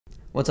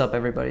What's up,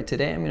 everybody?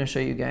 Today I'm going to show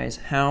you guys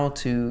how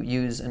to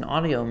use an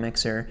audio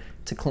mixer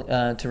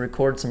to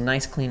record some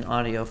nice clean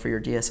audio for your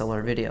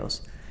DSLR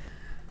videos.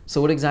 So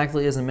what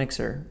exactly is a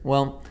mixer?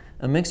 Well,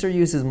 a mixer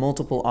uses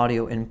multiple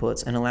audio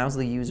inputs and allows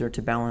the user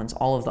to balance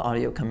all of the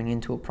audio coming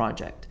into a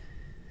project.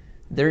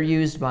 They're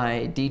used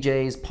by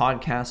DJs,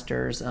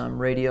 podcasters,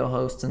 radio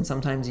hosts, and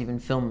sometimes even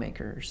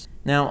filmmakers.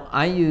 Now,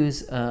 I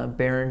use a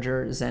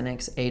Behringer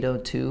Xenix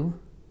 802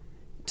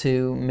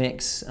 to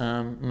mix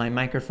my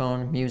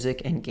microphone,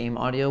 music, and game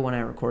audio when I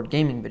record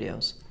gaming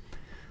videos.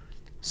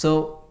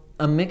 So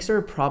a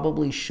mixer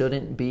probably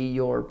shouldn't be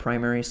your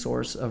primary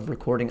source of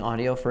recording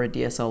audio for a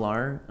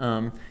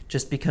DSLR,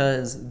 just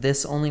because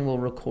this only will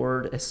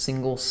record a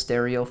single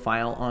stereo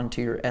file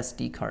onto your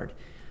SD card.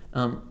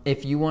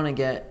 If you want to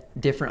get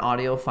different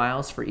audio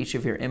files for each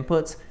of your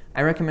inputs,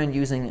 I recommend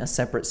using a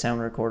separate sound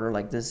recorder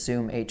like this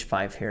Zoom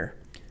H5 here.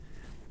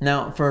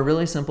 Now, for a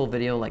really simple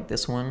video like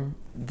this one,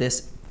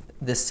 this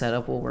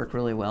setup will work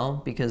really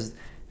well because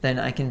then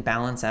I can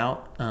balance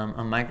out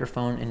a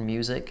microphone and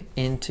music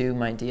into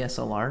my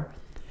DSLR.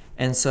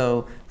 And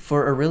so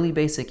for a really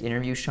basic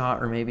interview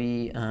shot or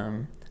maybe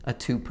a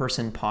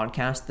two-person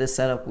podcast, this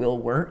setup will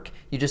work.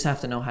 You just have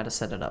to know how to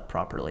set it up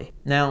properly.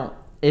 Now,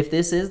 if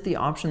this is the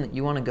option that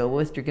you want to go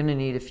with, you're going to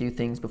need a few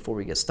things before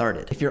we get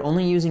started. If you're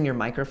only using your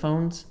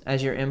microphones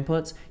as your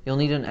inputs, you'll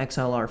need an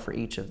XLR for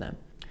each of them.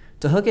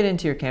 To hook it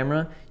into your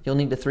camera, you'll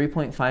need a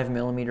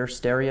 3.5mm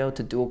stereo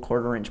to dual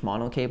 1/4"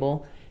 mono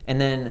cable,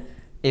 and then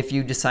if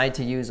you decide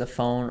to use a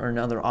phone or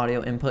another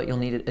audio input, you'll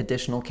need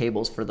additional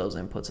cables for those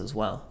inputs as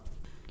well.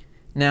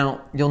 Now,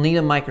 you'll need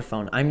a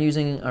microphone. I'm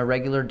using a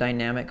regular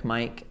dynamic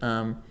mic,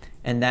 and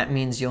that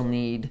means you'll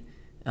need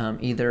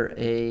either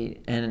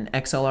an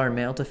XLR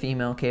male to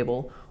female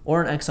cable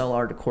or an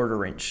XLR to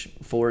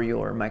 1/4" for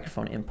your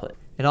microphone input.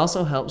 It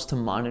also helps to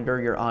monitor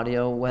your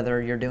audio,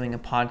 whether you're doing a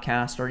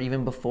podcast or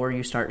even before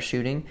you start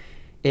shooting.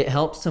 It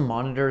helps to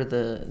monitor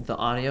the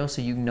audio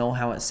so you know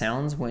how it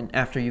sounds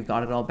after you've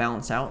got it all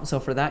balanced out. So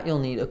for that, you'll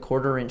need a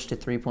 1/4" to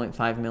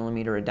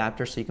 3.5mm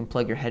adapter so you can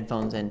plug your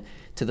headphones in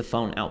to the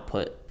phone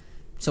output.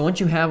 So once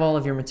you have all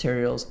of your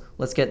materials,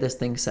 let's get this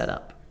thing set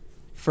up.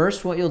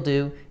 First, what you'll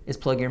do is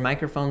plug your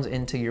microphones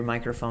into your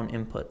microphone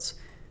inputs.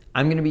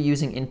 I'm going to be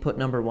using input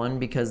number 1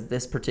 because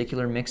this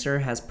particular mixer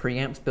has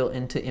preamps built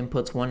into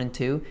inputs 1 and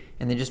 2,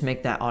 and they just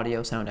make that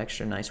audio sound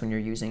extra nice when you're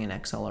using an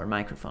XLR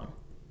microphone.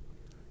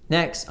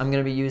 Next, I'm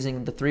going to be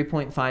using the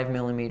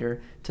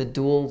 3.5mm to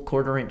dual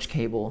 1/4"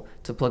 cable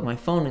to plug my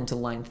phone into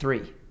line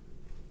 3.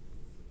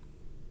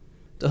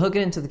 To hook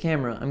it into the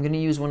camera, I'm going to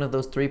use one of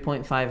those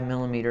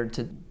 3.5mm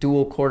to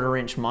dual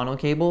 1/4" mono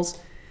cables,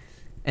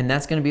 and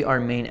that's going to be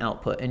our main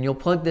output, and you'll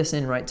plug this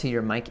in right to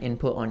your mic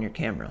input on your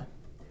camera.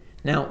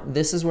 Now,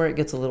 this is where it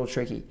gets a little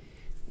tricky.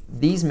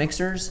 These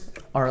mixers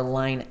are a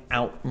line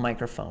out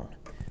microphone.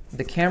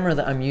 The camera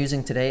that I'm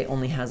using today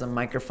only has a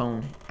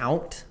microphone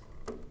out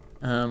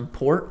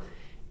port,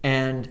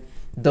 and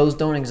those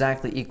don't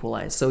exactly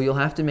equalize. So you'll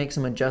have to make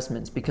some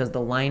adjustments because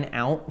the line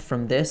out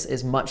from this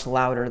is much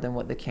louder than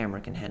what the camera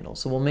can handle.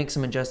 So we'll make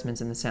some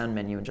adjustments in the sound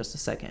menu in just a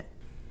second.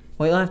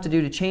 What you'll have to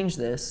do to change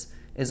this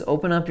is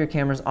open up your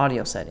camera's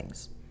audio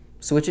settings,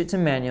 switch it to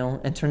manual,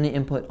 and turn the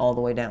input all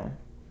the way down.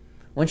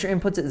 Once your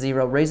input's at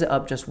 0, raise it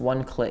up just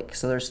 1 click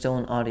so there's still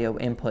an audio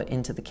input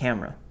into the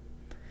camera.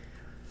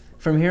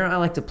 From here, I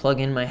like to plug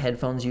in my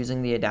headphones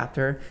using the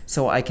adapter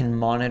so I can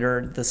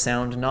monitor the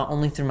sound not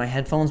only through my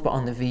headphones but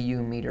on the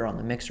VU meter on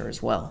the mixer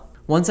as well.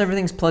 Once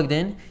everything's plugged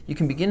in, you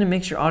can begin to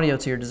mix your audio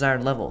to your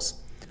desired levels.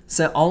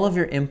 Set all of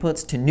your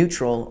inputs to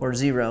neutral or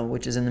 0,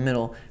 which is in the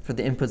middle, for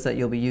the inputs that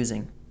you'll be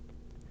using.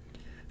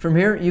 From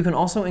here, you can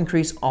also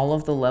increase all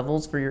of the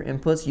levels for your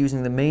inputs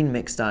using the main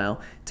mix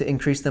dial to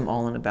increase them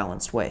all in a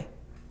balanced way.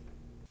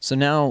 So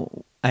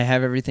now I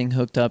have everything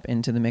hooked up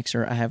into the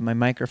mixer. I have my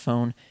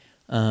microphone,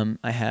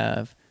 I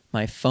have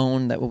my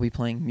phone that will be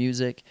playing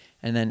music,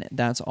 and then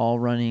that's all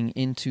running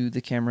into the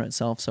camera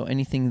itself. So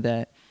anything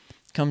that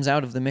comes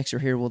out of the mixer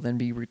here will then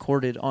be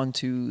recorded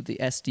onto the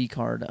SD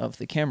card of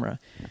the camera.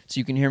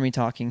 So you can hear me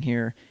talking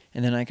here,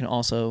 and then I can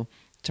also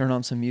turn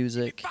on some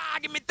music.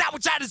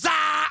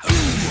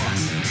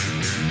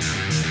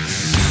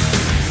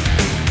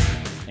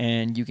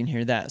 And you can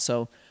hear that.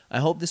 So I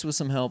hope this was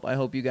some help. I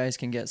hope you guys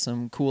can get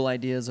some cool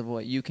ideas of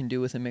what you can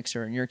do with a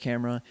mixer in your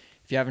camera.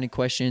 If you have any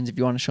questions, if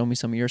you want to show me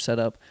some of your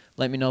setup,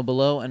 let me know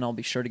below and I'll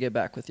be sure to get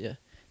back with you.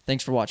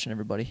 Thanks for watching,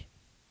 everybody.